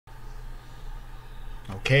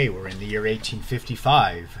Okay, we're in the year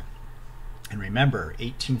 1855. And remember,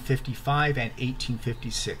 1855 and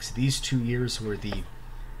 1856, these 2 years were the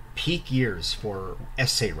peak years for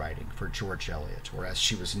essay writing for George Eliot, or as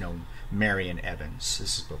she was known, Marian Evans.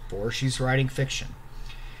 This is before she's writing fiction.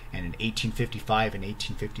 And in 1855 and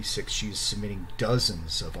 1856, she's submitting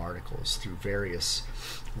dozens of articles through various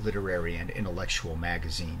literary and intellectual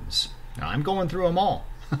magazines. Now, I'm going through them all.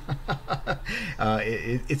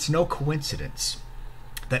 It's no coincidence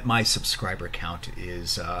that my subscriber count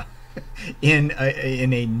is in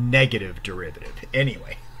a negative derivative.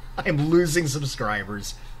 Anyway, I'm losing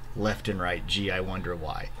subscribers left and right. Gee, I wonder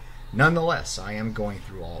why. Nonetheless, I am going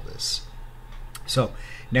through all this. So,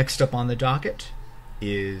 next up on the docket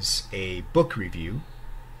is a book review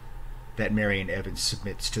that Marian Evans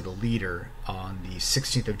submits to the Leader on the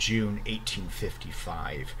 16th of June,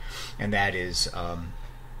 1855. And that is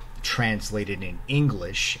translated in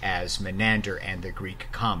English as Menander and the Greek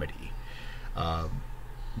Comedy.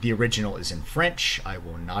 The original is in French. I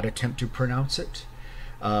will not attempt to pronounce it,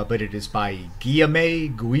 but it is by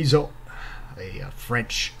Guillaume Guizot, a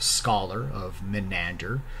French scholar of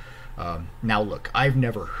Menander. Now look, I've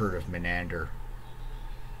never heard of Menander.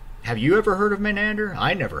 Have you ever heard of Menander?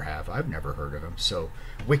 I never have. I've never heard of him. So,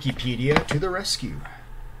 Wikipedia to the rescue.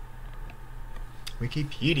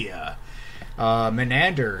 Wikipedia.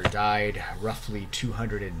 Menander died roughly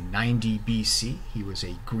 290 BC. He was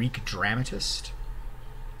a Greek dramatist.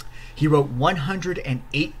 He wrote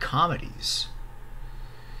 108 comedies.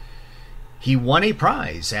 He won a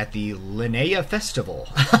prize at the Linnea Festival.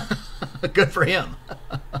 Good for him.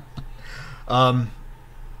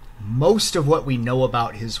 Most of what we know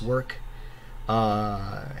about his work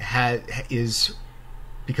is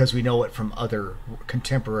because we know it from other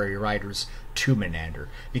contemporary writers to Menander,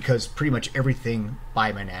 because pretty much everything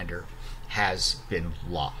by Menander has been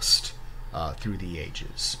lost through the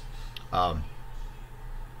ages.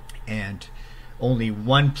 And only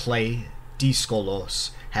one play,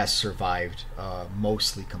 Diskolos, has survived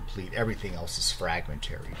mostly complete. Everything else is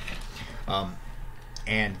fragmentary.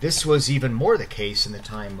 And this was even more the case in the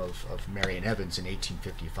time of Marian Evans in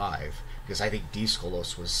 1855, because I think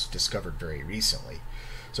Diskolos was discovered very recently.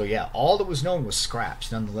 So yeah, all that was known was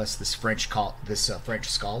scraps. Nonetheless, this French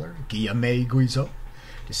scholar, Guillaume Guizot,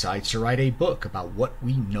 decides to write a book about what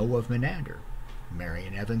we know of Menander.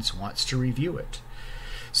 Marian Evans wants to review it.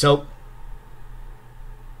 So,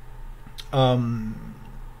 the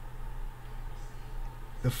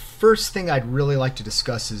first thing I'd really like to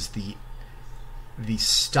discuss is the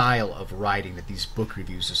style of writing that these book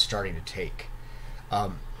reviews are starting to take.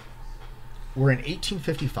 We're in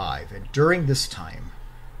 1855, and during this time,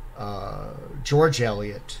 George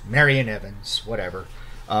Eliot, Marian Evans, whatever,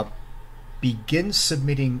 begins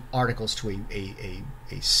submitting articles to a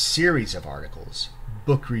series of articles,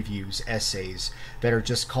 book reviews, essays, that are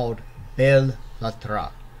just called belles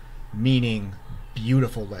lettres, meaning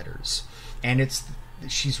beautiful letters. And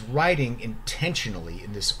she's writing intentionally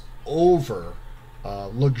in this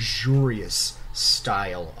luxurious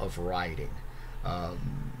style of writing,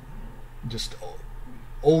 just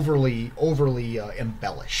overly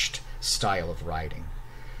embellished style of writing.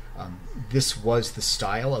 This was the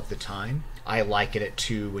style of the time. I liken it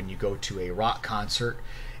to when you go to a rock concert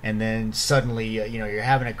and then suddenly you're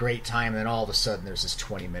having a great time, and then all of a sudden there's this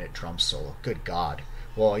 20-minute drum solo. Good God.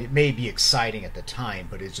 Well, it may be exciting at the time,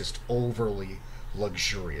 but it's just overly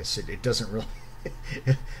luxurious. It doesn't really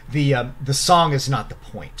the song is not the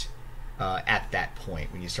point at that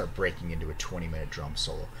point when you start breaking into a 20-minute drum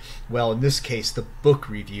solo. Well, in this case, the book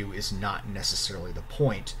review is not necessarily the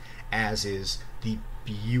point, as is the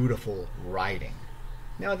beautiful writing.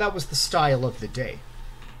 Now, that was the style of the day.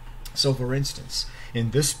 So, for instance,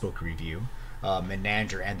 in this book review,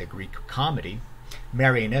 Menander and the Greek Comedy,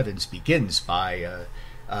 Marian Evans begins by,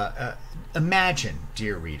 imagine,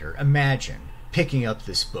 dear reader, imagine picking up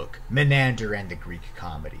this book, Menander and the Greek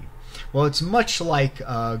Comedy. Well, it's much like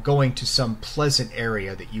going to some pleasant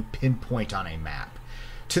area that you pinpoint on a map,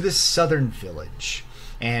 to this southern village,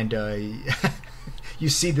 and you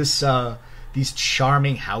see these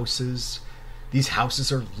charming houses. These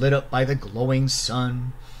houses are lit up by the glowing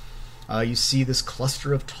sun. You see this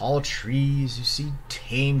cluster of tall trees. You see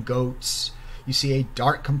tame goats. You see a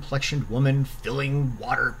dark-complexioned woman filling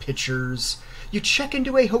water pitchers. You check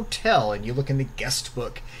into a hotel and you look in the guest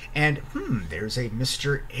book, and there's a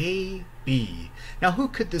Mr. A.B. Now, who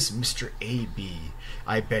could this Mr. A be?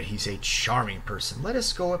 I bet he's a charming person. Let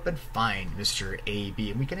us go up and find Mr.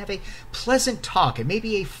 A.B., and we can have a pleasant talk and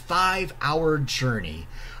maybe a 5-hour journey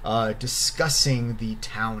discussing the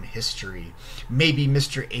town history. Maybe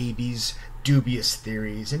Mr. A.B.'s dubious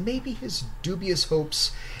theories, and maybe his dubious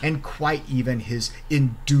hopes, and quite even his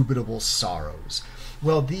indubitable sorrows.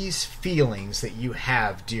 Well, these feelings that you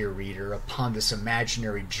have, dear reader, upon this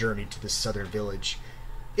imaginary journey to the southern village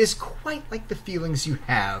is quite like the feelings you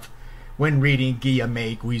have when reading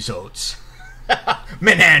Guillaume Guizot's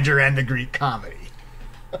Menander and the Greek Comedy.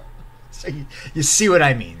 So you see what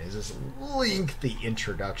I mean. There's this lengthy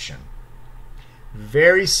introduction.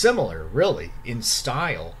 Very similar, really, in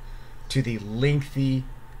style to the lengthy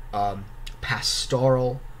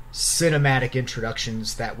pastoral cinematic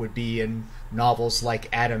introductions that would be in novels like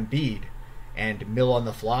Adam Bede and Mill on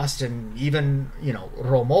the Floss, and even,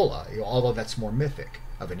 Romola, although that's more mythic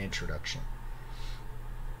of an introduction.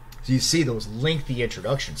 So you see those lengthy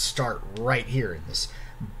introductions start right here in this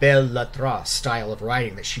belle lettre style of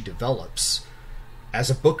writing that she develops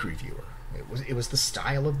as a book reviewer. It was the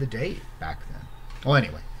style of the day back then. Well,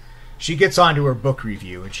 anyway, she gets on to her book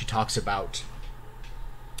review and she talks about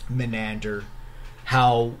Menander,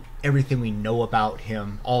 how everything we know about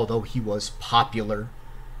him, although he was popular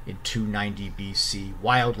in 290 BC,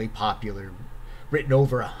 wildly popular, written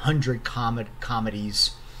over 100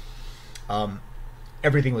 comedies,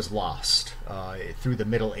 everything was lost. Through the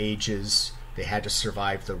Middle Ages, they had to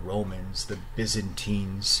survive the Romans, the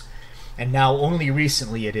Byzantines, and now only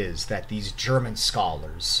recently it is that these German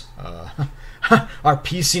scholars are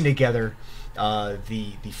piecing together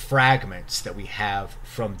the fragments that we have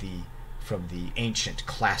from the ancient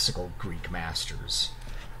classical Greek masters.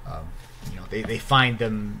 They find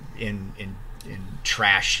them in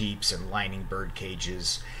trash heaps and lining bird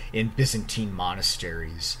cages in Byzantine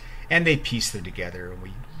monasteries, and they piece them together,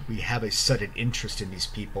 and we have a sudden interest in these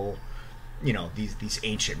people, these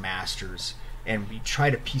ancient masters, and we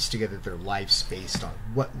try to piece together their lives based on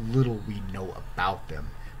what little we know about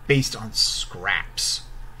them, based on scraps.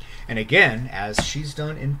 And again, as she's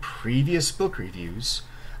done in previous book reviews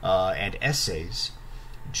and essays,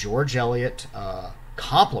 George Eliot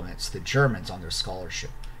compliments the Germans on their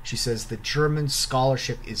scholarship. She says the German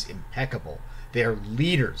scholarship is impeccable. They are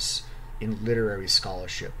leaders in literary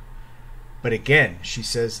scholarship. But again, she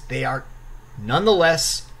says they are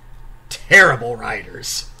nonetheless terrible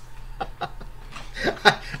writers.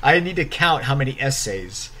 I need to count how many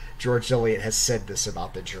essays George Eliot has said this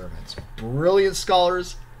about the Germans. Brilliant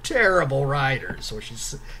scholars, terrible writers. So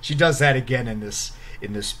she does that again in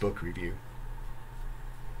this book review.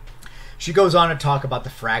 She goes on to talk about the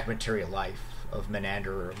fragmentary life of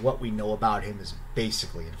Menander, or what we know about him is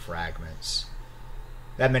basically in fragments.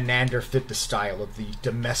 That Menander fit the style of the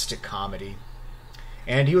domestic comedy,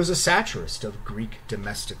 and he was a satirist of Greek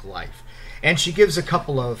domestic life. And she gives a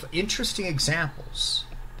couple of interesting examples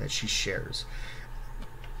that she shares.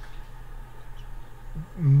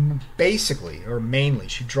 Basically, or mainly,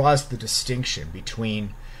 she draws the distinction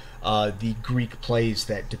between the Greek plays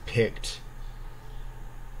that depict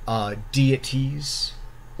deities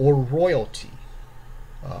or royalty.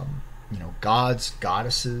 Gods,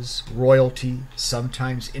 goddesses, royalty,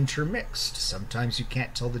 sometimes intermixed. Sometimes you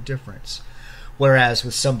can't tell the difference. Whereas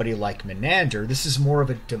with somebody like Menander, this is more of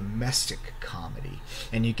a domestic comedy,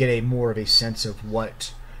 and you get more of a sense of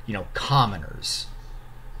what commoners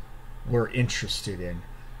were interested in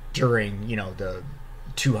during the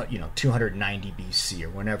 290 BC or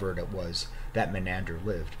whenever it was that Menander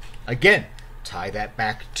lived. Again, tie that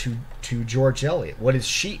back to George Eliot. What is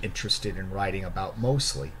she interested in writing about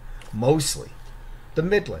mostly? Mostly the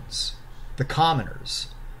Midlands, the commoners,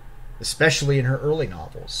 especially in her early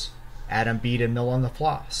novels, Adam Bede and Mill on the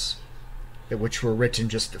Floss, which were written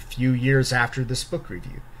just a few years after this book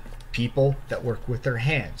review. People that work with their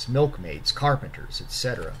hands, milkmaids, carpenters,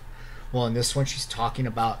 etc. Well, in this one, she's talking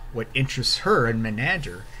about what interests her in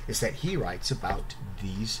Menander is that he writes about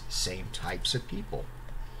these same types of people.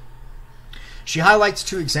 She highlights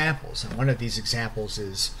two examples, and one of these examples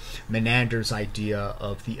is Menander's idea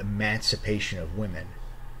of the emancipation of women.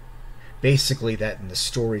 Basically, that in the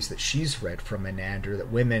stories that she's read from Menander,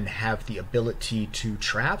 that women have the ability to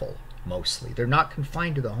travel, mostly. They're not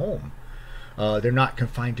confined to the home. They're not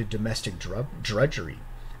confined to domestic drudgery.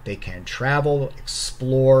 They can travel,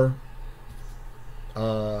 explore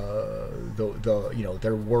their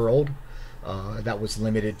world that was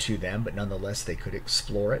limited to them, but nonetheless they could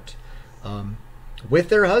explore it with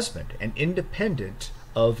their husband and independent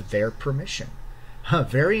of their permission.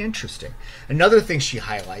 Very interesting. Another thing she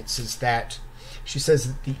highlights is that she says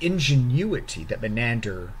that the ingenuity that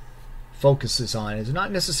Menander focuses on is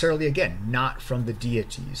not necessarily, again, not from the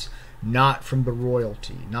deities, not from the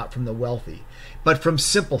royalty, not from the wealthy, but from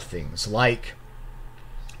simple things like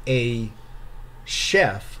a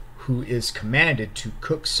chef who is commanded to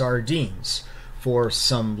cook sardines for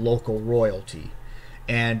some local royalty.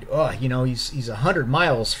 And he's 100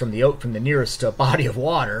 miles from the nearest body of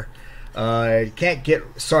water. Can't get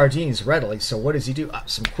sardines readily. So what does he do?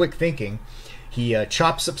 Some quick thinking. He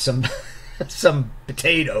chops up some some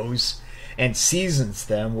potatoes and seasons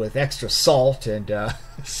them with extra salt and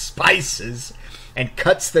spices, and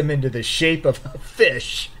cuts them into the shape of a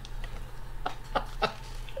fish,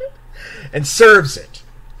 and serves it,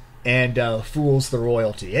 and fools the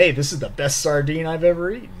royalty. Hey, this is the best sardine I've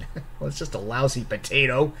ever eaten. Well, it's just a lousy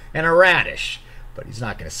potato and a radish. But he's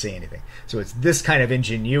not going to say anything. So it's this kind of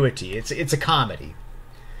ingenuity. It's a comedy,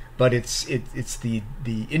 but it's the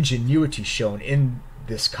ingenuity shown in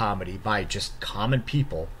this comedy by just common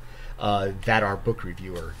people that our book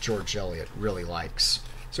reviewer George Eliot really likes.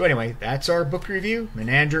 So anyway, that's our book review,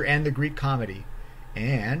 Menander and the Greek Comedy,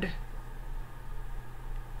 and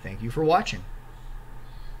thank you for watching.